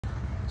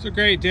It's a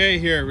great day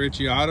here at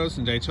Ritchie Autos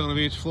in Daytona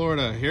Beach,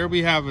 Florida. Here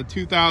we have a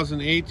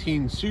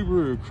 2018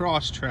 Subaru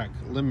Crosstrek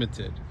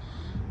Limited.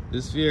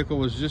 This vehicle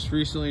was just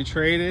recently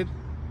traded.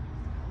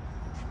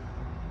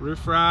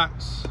 Roof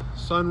racks,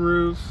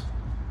 sunroof,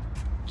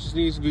 just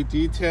needs to be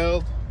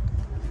detailed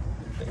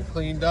and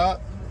cleaned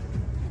up.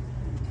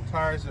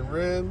 Tires and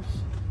rims.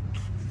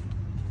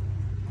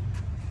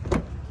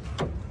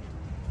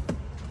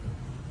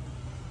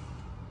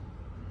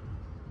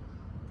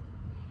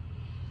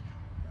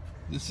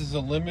 This is a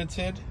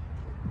Limited.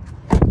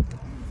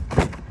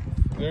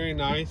 Very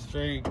nice,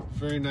 very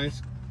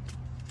nice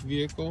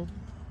vehicle.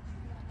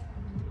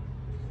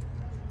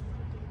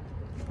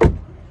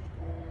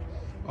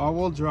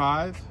 All-wheel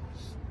drive.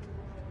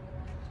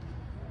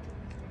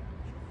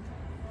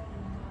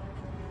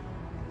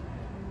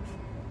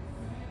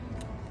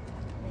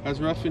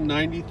 Has roughly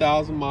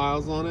 90,000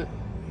 miles on it.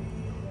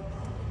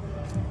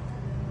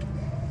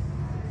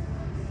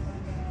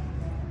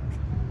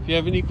 If you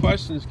have any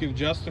questions, give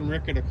Justin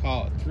Rickett a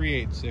call at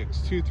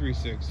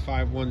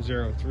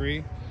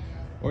 386-236-5103,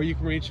 or you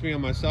can reach me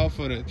on my cell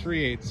phone at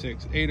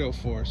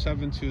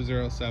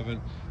 386-804-7207.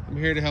 I'm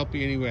here to help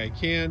you any way I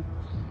can.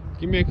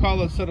 Give me a call.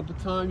 Let's set up a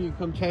time. You can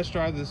come test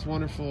drive this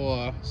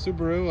wonderful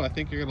Subaru. I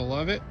think you're going to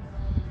love it.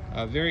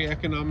 Very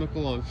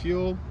economical on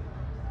fuel.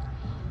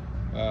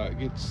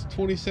 Gets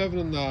 27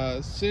 in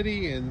the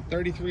city and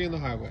 33 on the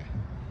highway.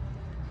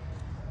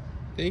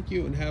 Thank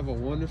you and have a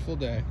wonderful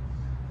day.